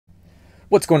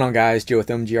What's going on, guys? Joe with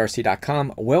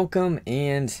OMGRC.com. Welcome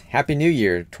and Happy New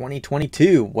Year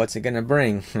 2022. What's it going to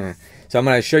bring? So I'm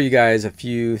going to show you guys a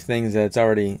few things that's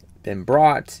already been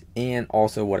brought and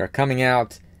also what are coming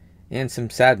out and some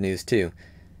sad news too.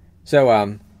 So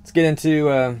let's get into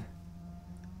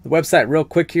the website real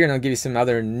quick here, and I'll give you some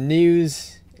other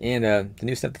news and the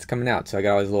new stuff that's coming out. So I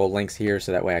got all these little links here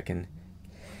so that way I can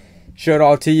show it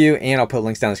all to you, and I'll put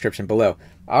links down in the description below.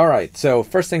 Alright, so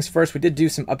first things first, we did do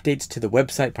some updates to the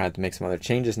website. Probably have to make some other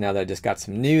changes now that I just got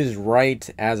some news right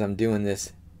as I'm doing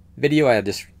this video. I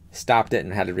just stopped it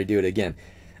and had to redo it again.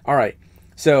 Alright,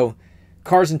 so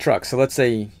cars and trucks. So let's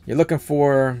say you're looking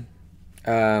for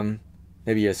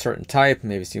maybe a certain type,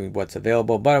 maybe see what's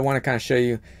available, but I want to kind of show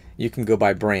you, you can go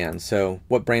by brands. So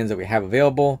what brands that we have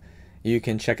available, you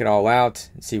can check it all out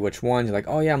and see which ones. You're like,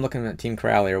 oh yeah, I'm looking at Team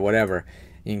Crowley or whatever.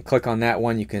 You can click on that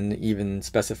one. You can even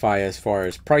specify as far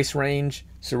as price range.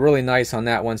 So really nice on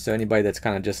that one. So anybody that's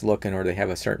kind of just looking, or they have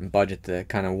a certain budget to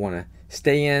kind of want to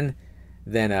stay in,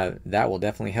 then that will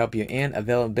definitely help you. And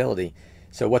availability.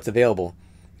 So what's available?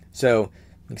 So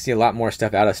you can see a lot more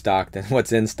stuff out of stock than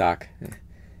what's in stock.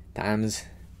 Times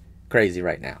crazy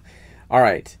right now. All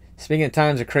right. Speaking of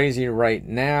times are crazy right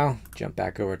now, jump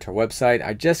back over to our website.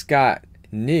 I just got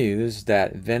news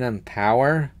that Venom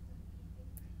Power,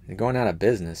 they're going out of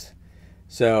business.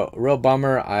 So real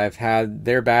bummer. I've had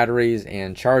their batteries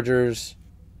and chargers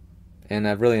and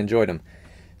I've really enjoyed them.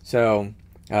 So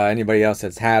anybody else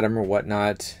that's had them or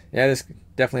whatnot, yeah, this is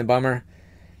definitely a bummer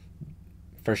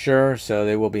for sure. So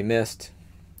they will be missed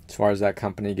as far as that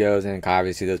company goes, and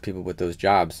obviously those people with those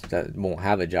jobs that won't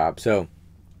have a job. So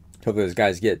hopefully those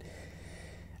guys get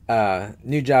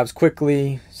new jobs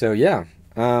quickly. So yeah,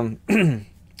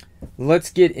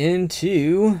 let's get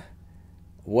into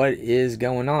what is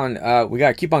going on. We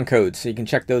got coupon codes, so you can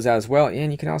check those out as well,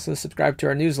 and you can also subscribe to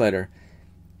our newsletter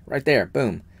right there.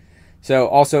 Boom. So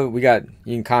also you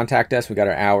can contact us. We got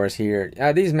our hours here.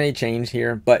 These may change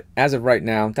here, but as of right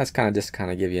now, that's just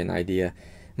kind of give you an idea.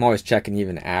 I'm always checking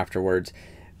even afterwards,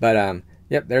 but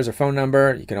yep, there's our phone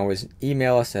number. You can always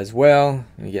email us as well.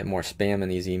 You get more spam in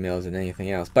these emails than anything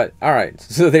else, but all right,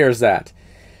 so there's that.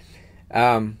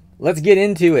 Let's get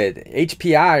into it.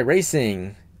 HPI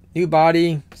Racing, new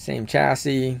body, same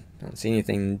chassis. Don't see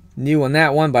anything new on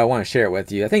that one, but I want to share it with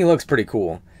you. I think it looks pretty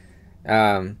cool.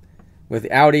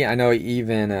 With Audi, I know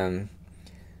even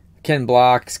Ken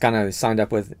Block's kind of signed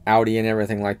up with Audi and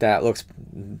everything like that. Looks,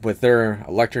 with their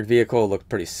electric vehicle, looked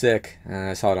pretty sick.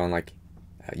 I saw it on like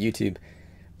YouTube.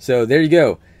 So there you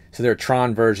go. So their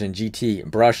Tron version GT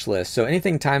brushless. So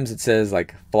anything times it says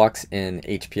like Flux and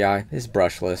HPI is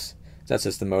brushless. So that's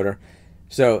just the motor.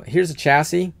 So here's the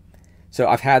chassis. So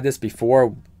I've had this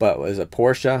before, but it was a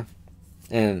Porsche,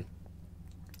 and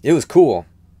it was cool.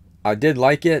 I did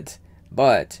like it,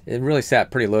 but it really sat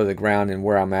pretty low to the ground, and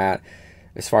where I'm at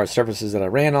as far as surfaces that I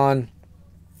ran on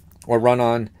or run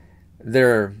on,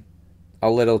 they're a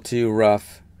little too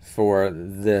rough for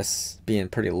this being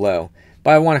pretty low.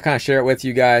 But I want to kind of share it with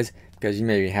you guys because you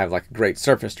maybe have like a great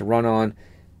surface to run on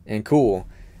and cool,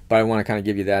 but I want to kind of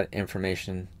give you that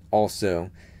information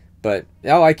also. But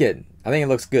I like it. I think it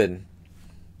looks good.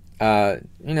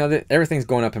 You know, everything's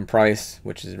going up in price,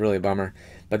 which is really a bummer,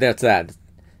 but that's that.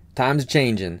 Time's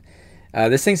changing.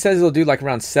 This thing says it'll do like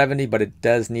around 70, but it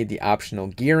does need the optional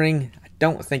gearing. I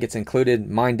don't think it's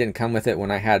included. Mine didn't come with it when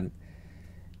I had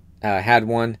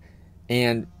one,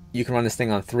 and you can run this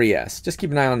thing on 3S. Just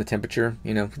keep an eye on the temperature.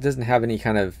 You know, it doesn't have any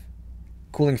kind of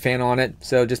cooling fan on it,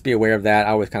 so just be aware of that. I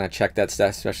always kind of check that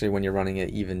stuff, especially when you're running it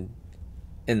even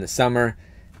in the summer.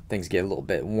 Things get a little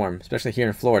bit warm, especially here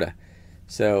in Florida.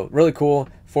 So really cool,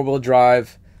 4-wheel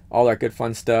drive, all that good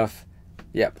fun stuff.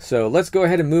 Yep, so let's go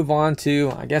ahead and move on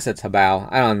to, I guess it's HOBao.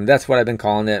 I don't know, that's what I've been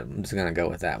calling it. I'm just gonna go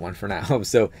with that one for now.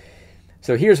 So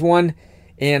here's one,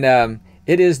 and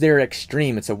it is their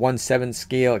Extreme. It's a 1/7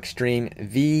 scale Extreme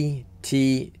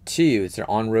VT2. It's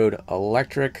their on-road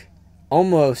electric,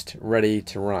 almost ready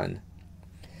to run.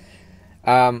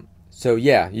 So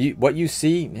yeah, what you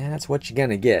see, man, that's what you're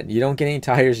gonna get. You don't get any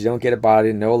tires, you don't get a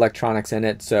body, no electronics in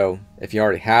it. So if you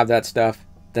already have that stuff,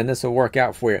 then this will work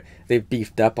out for you. They've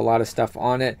beefed up a lot of stuff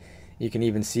on it. You can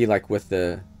even see like with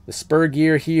the spur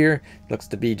gear here, looks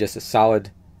to be just a solid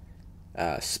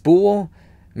spool,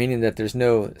 meaning that there's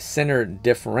no center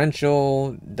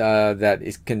differential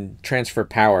that can transfer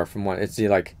power from one. It's the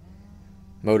like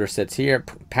motor sits here,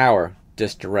 power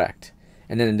just direct,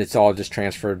 and then it's all just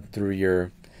transferred through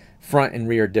your front and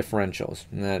rear differentials,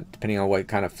 and that depending on what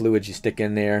kind of fluids you stick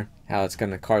in there, how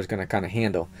the car's gonna kind of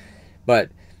handle. But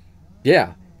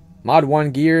yeah, Mod 1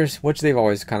 gears, which they've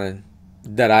always kind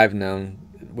of, that I've known,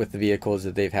 with the vehicles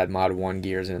that they've had Mod 1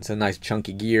 gears, and it's a nice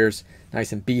chunky gears,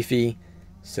 nice and beefy.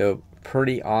 So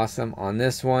pretty awesome on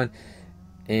this one.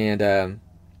 And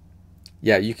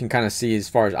yeah, you can kind of see as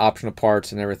far as optional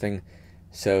parts and everything.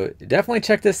 So definitely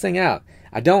check this thing out.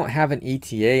 I don't have an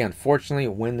ETA, unfortunately,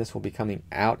 when this will be coming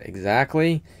out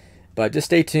exactly. But just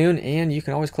stay tuned, and you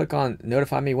can always click on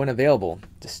notify me when available.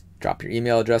 Just drop your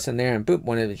email address in there, and boop,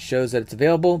 when it shows that it's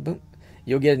available, boop,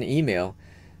 you'll get an email.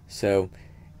 So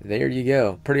there you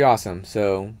go. Pretty awesome.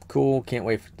 So cool. Can't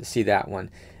wait to see that one.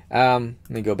 Let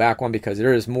me go back one because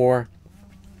there is more,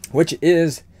 which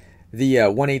is the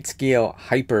 1/8 scale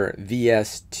Hyper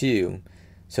VS2.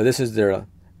 So this is their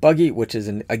buggy, which is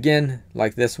again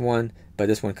like this one, but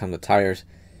this one comes with tires.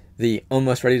 The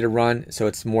almost ready to run, so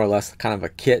it's more or less kind of a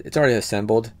kit. It's already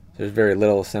assembled. There's very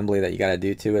little assembly that you got to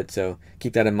do to it, so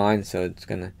keep that in mind. So it's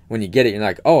gonna, when you get it, you're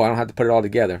like, oh, I don't have to put it all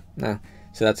together. No,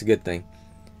 so that's a good thing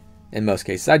in most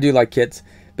cases. I do like kits,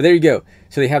 but there you go.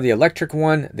 So they have the electric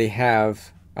one. They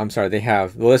have, I'm sorry, they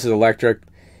have, well, this is electric,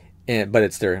 but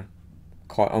it's their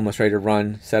almost ready to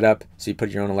run setup. So you put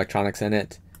your own electronics in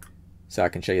it. So I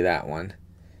can show you that one.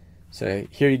 So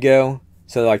here you go.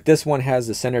 So like this one has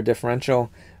the center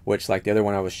differential, which like the other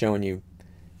one I was showing you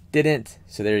didn't.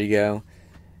 So there you go.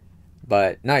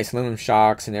 But nice aluminum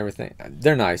shocks and everything.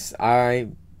 They're nice.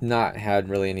 I've not had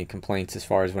really any complaints as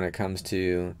far as when it comes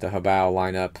to the HOBao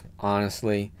lineup.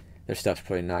 Honestly, their stuff's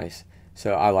pretty nice.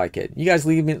 So I like it. You guys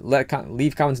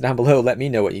leave comments down below. Let me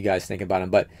know what you guys think about them.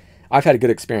 But I've had a good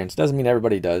experience. Doesn't mean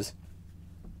everybody does.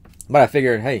 But I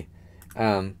figured, hey,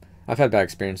 I've had bad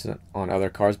experiences on other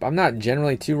cars, but I'm not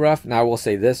generally too rough. Now I will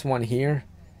say this one here,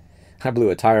 I blew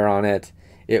a tire on it.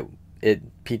 It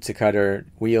pizza cutter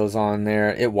wheels on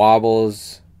there. It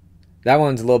wobbles. That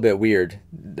one's a little bit weird.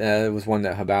 It was one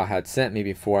that HOBao had sent me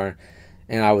before,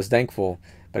 and I was thankful.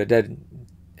 But it did.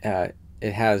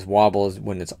 It has wobbles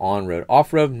when it's on road.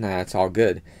 Off road, nah, it's all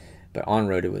good. But on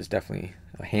road, it was definitely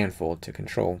a handful to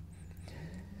control.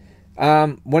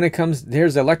 When it comes,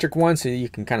 here's the electric one, so you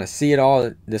can kind of see it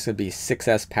all. This would be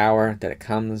 6S power that it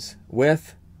comes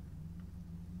with,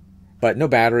 but no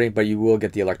battery, but you will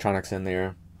get the electronics in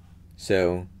there.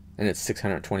 So, and it's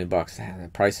 620 bucks. The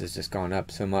price has just gone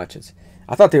up so much.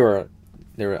 I thought they were,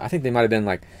 I think they might have been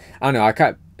like, I don't know,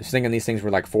 I was thinking these things were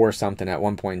like 4 something at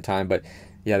one point in time, but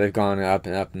yeah, they've gone up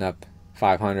and up and up,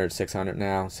 500, 600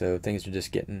 now. So things are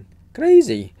just getting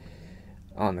crazy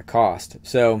on the cost.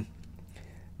 So,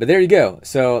 but there you go.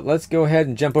 So let's go ahead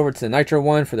and jump over to the nitro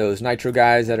one for those nitro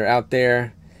guys that are out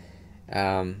there.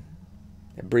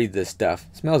 Breathe this stuff.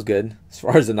 It smells good as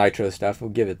far as the nitro stuff. We'll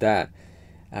give it that.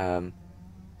 But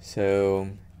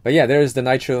yeah, there's the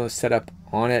nitro setup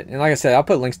on it. And like I said, I'll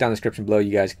put links down in the description below.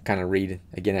 You guys can kind of read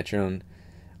again at your own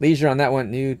leisure on that one.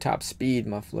 New top speed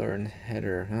muffler and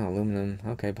header. Oh, aluminum.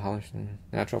 Okay, polished and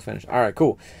natural finish. All right,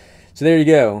 cool. So there you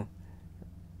go.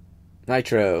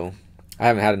 Nitro. I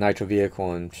haven't had a nitro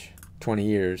vehicle in 20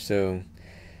 years, so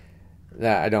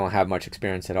that I don't have much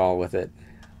experience at all with it.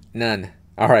 None.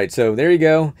 All right, so there you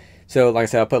go. So like I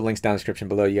said, I'll put links down in the description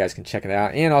below. You guys can check it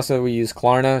out. And also we use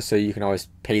Klarna, so you can always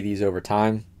pay these over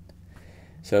time.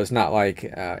 So it's not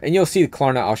like, and you'll see the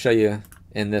Klarna, I'll show you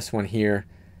in this one here.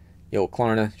 The old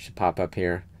Klarna should pop up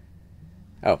here.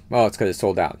 Oh, well, it's because it's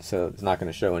sold out, so it's not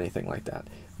going to show anything like that.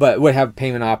 But it would have a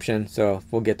payment option, so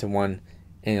we'll get to one,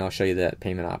 and I'll show you that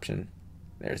payment option.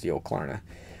 There's the old Klarna.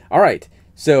 All right,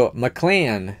 so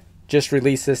Maclan just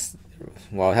released this.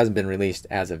 Well, it hasn't been released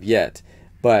as of yet,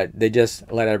 but they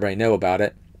just let everybody know about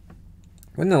it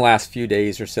within the last few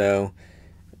days or so,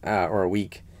 or a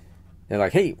week. They're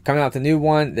like, hey, coming out the new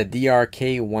one, the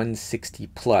DRK 160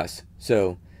 Plus.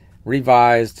 So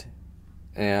revised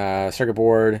circuit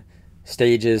board,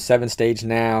 stages, 7-stage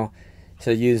now.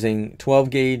 So using 12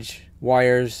 gauge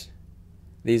wires.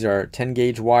 These are 10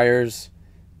 gauge wires.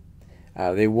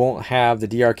 They won't have the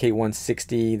DRK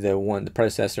 160, the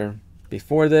predecessor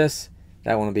before this.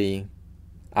 That one will be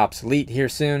obsolete here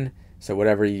soon. So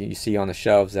whatever you see on the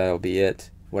shelves, that'll be it.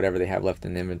 Whatever they have left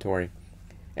in the inventory.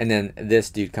 And then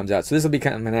this dude comes out. So this will be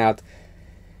coming out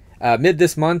mid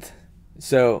this month.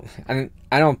 So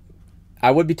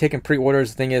I would be taking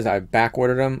pre-orders. The thing is, I back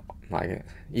ordered them like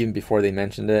even before they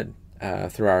mentioned it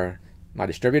through my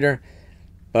distributor.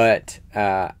 But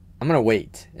I'm gonna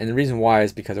wait, and the reason why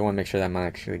is because I want to make sure that I'm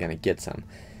actually gonna get some.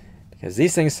 Because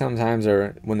these things sometimes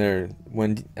are when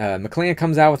Maclan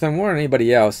comes out with them, or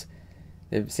anybody else,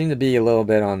 they seem to be a little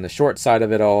bit on the short side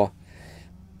of it all,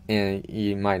 and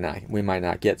we might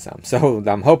not get some. So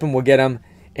I'm hoping we'll get them,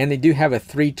 and they do have a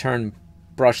 3-turn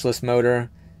brushless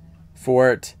motor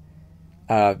for it.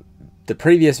 The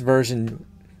previous version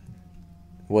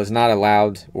was not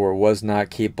allowed or was not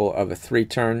capable of a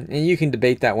 3-turn, and you can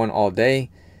debate that one all day,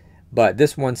 but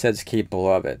this one says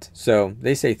capable of it. So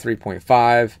they say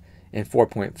 3.5 and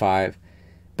 4.5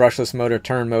 brushless motor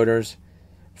turn motors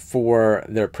for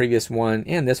their previous one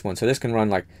and this one. So this can run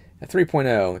like a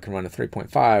 3.0, it can run a 3.5,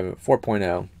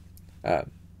 4.0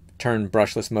 turn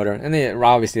brushless motor, and they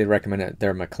obviously recommend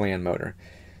their Maclan motor.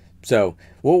 So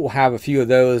we'll have a few of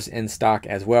those in stock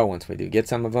as well once we do get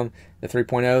some of them, the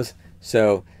 3.0s.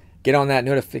 So get on that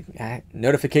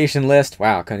notification list.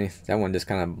 Wow, that one just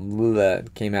kind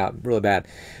of came out really bad.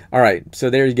 All right, so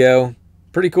there you go.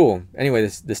 Pretty cool. Anyway,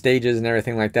 the stages and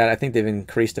everything like that, I think they've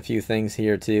increased a few things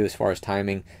here too as far as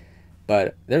timing.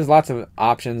 But there's lots of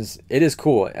options. It is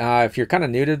cool. If you're kind of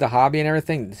new to the hobby and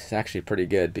everything, this is actually pretty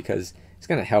good because it's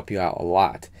going to help you out a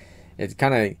lot. It's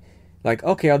kind of like,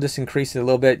 okay, I'll just increase it a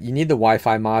little bit. You need the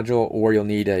Wi-Fi module, or you'll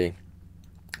need a,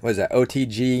 what is that,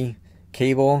 OTG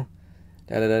cable.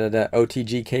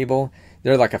 OTG cable.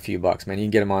 They're like a few bucks, man. You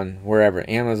can get them on wherever,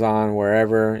 Amazon,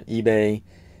 wherever, eBay.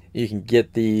 You can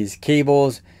get these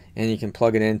cables and you can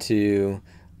plug it into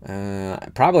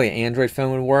probably an Android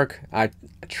phone would work. I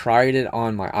tried it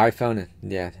on my iPhone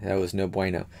and yeah, that was no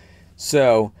bueno.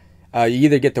 So you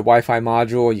either get the Wi-Fi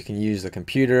module, you can use the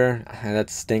computer, and that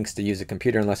stinks to use a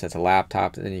computer unless it's a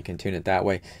laptop, and then you can tune it that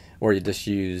way, or you just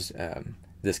use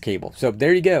this cable. So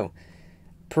there you go.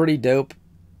 Pretty dope.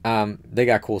 They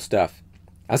got cool stuff.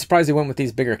 I'm surprised they went with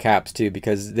these bigger caps too,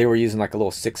 because they were using like a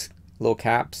little 6 little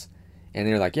caps, and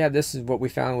they're like, yeah, this is what we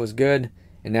found was good,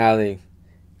 and now they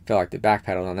feel like they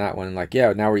backpedaled on that one, and like,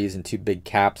 yeah, now we're using 2 big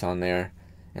caps on there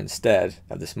instead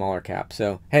of the smaller cap.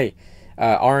 So hey,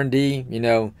 R&D, you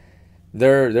know,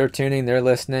 they're tuning, they're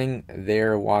listening,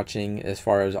 they're watching as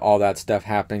far as all that stuff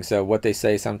happening. So what they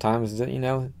say sometimes is that, you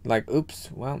know, like, oops,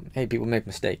 well, hey, people make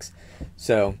mistakes.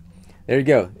 So there you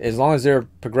go. As long as they're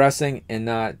progressing and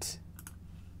not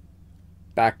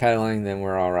backpedaling, then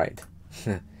we're all right.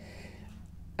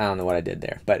 I don't know what I did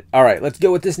there, but all right, let's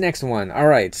go with this next one. All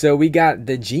right, so we got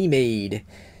the Gmade.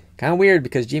 Kind of weird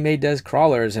because Gmade does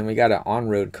crawlers, and we got an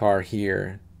Onroad car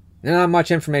here. Not much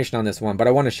information on this one, but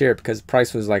I want to share it because the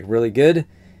price was like really good.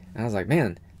 And I was like,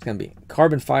 man, it's going to be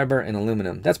carbon fiber and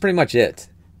aluminum. That's pretty much it.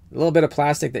 A little bit of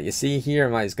plastic that you see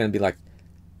here is going to be like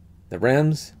the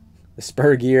rims, the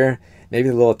spur gear, maybe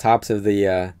the little tops of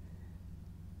the,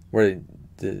 where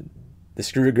the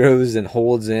screw goes and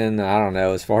holds in. I don't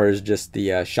know, as far as just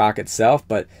the shock itself,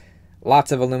 but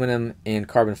lots of aluminum and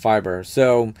carbon fiber.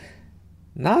 So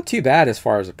not too bad as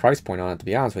far as the price point on it, to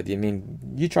be honest with you. I mean,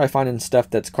 you try finding stuff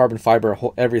that's carbon fiber,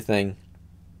 everything,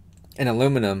 and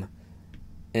aluminum,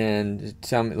 and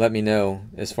let me know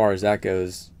as far as that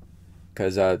goes,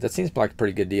 because that seems like a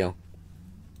pretty good deal.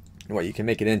 What you can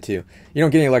make it into. You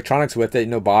don't get any electronics with it,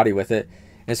 no body with it.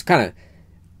 And it's kind of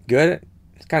good.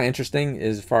 It's kind of interesting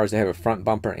as far as they have a front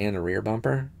bumper and a rear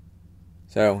bumper.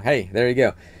 So hey, there you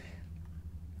go.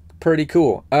 Pretty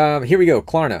cool. Here we go.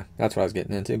 Klarna. That's what I was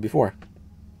getting into before.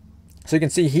 So you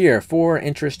can see here, 4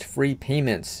 interest-free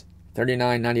payments,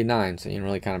 $39.99. So you can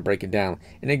really kind of break it down.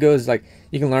 And it goes like,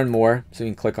 you can learn more, so you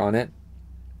can click on it.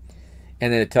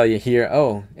 And then it tell you here,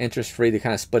 oh, interest-free, they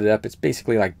kind of split it up. It's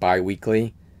basically like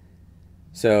bi-weekly.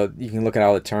 So you can look at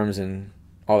all the terms and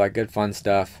all that good fun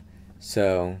stuff.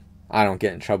 So I don't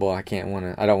get in trouble. I don't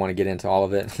want to get into all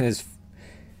of it.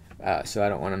 So I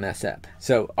don't want to mess up.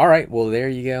 So, all right, well, there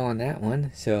you go on that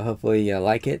one. So hopefully you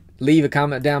like it. Leave a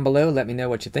comment down below. Let me know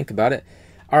what you think about it.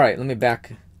 All right, let me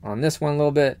back on this one a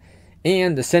little bit.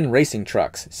 And the CEN Racing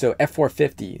trucks. So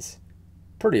F450s.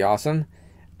 Pretty awesome.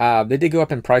 They did go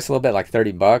up in price a little bit, like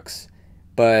 30 bucks.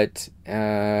 But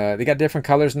they got different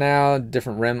colors now,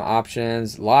 different rim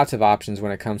options. Lots of options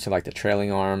when it comes to like the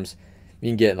trailing arms. You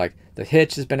can get like the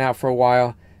hitch has been out for a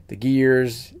while. The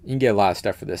gears, you can get a lot of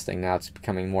stuff for this thing now. It's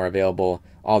becoming more available.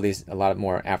 A lot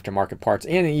more aftermarket parts,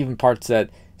 and even parts that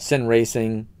CEN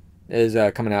Racing is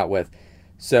coming out with.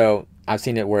 So I've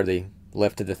seen it where they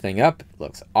lifted the thing up. It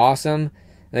looks awesome.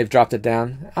 They've dropped it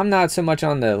down. I'm not so much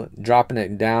on the dropping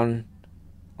it down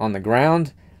on the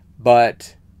ground,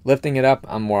 but lifting it up,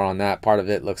 I'm more on that part of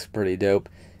it. Looks pretty dope.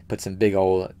 Put some big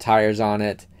old tires on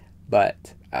it,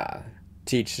 but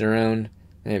to each their own.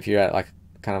 And if you're at like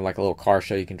kind of like a little car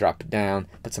show, you can drop it down,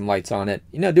 put some lights on it,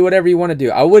 you know, do whatever you want to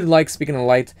do. I would like, speaking of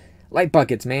lights, light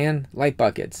buckets, man, light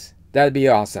buckets. That'd be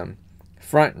awesome.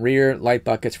 Front, rear light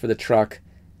buckets for the truck,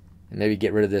 and maybe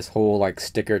get rid of this whole like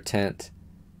sticker tent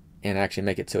and actually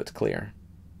make it so it's clear.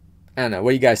 I don't know.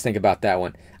 What do you guys think about that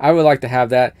one? I would like to have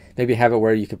that. Maybe have it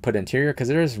where you could put interior, because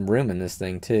there is room in this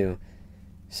thing too.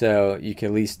 So you can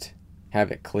at least have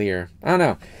it clear. I don't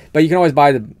know. But you can always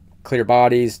buy the clear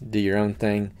bodies, do your own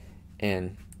thing,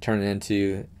 and turn it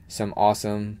into some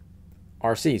awesome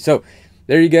RC. So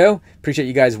there you go. Appreciate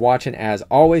you guys watching as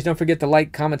always. Don't forget to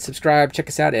like, comment, subscribe. Check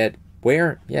us out at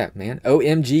where? Yeah, man,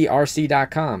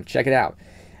 OMGRC.com. Check it out.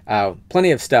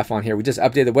 Plenty of stuff on here. We just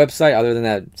updated the website other than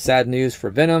that sad news for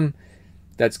Venom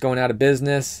that's going out of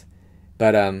business.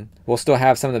 But we'll still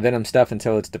have some of the Venom stuff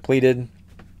until it's depleted.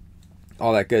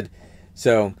 All that good.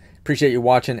 So appreciate you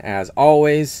watching as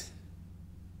always.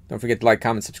 Don't forget to like,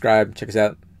 comment, subscribe. Check us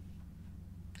out.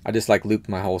 I just like looped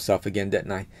my whole self again,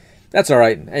 didn't I? That's all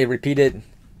right. Hey, repeat it,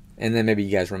 and then maybe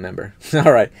you guys remember.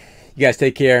 All right. You guys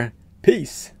take care.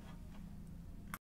 Peace.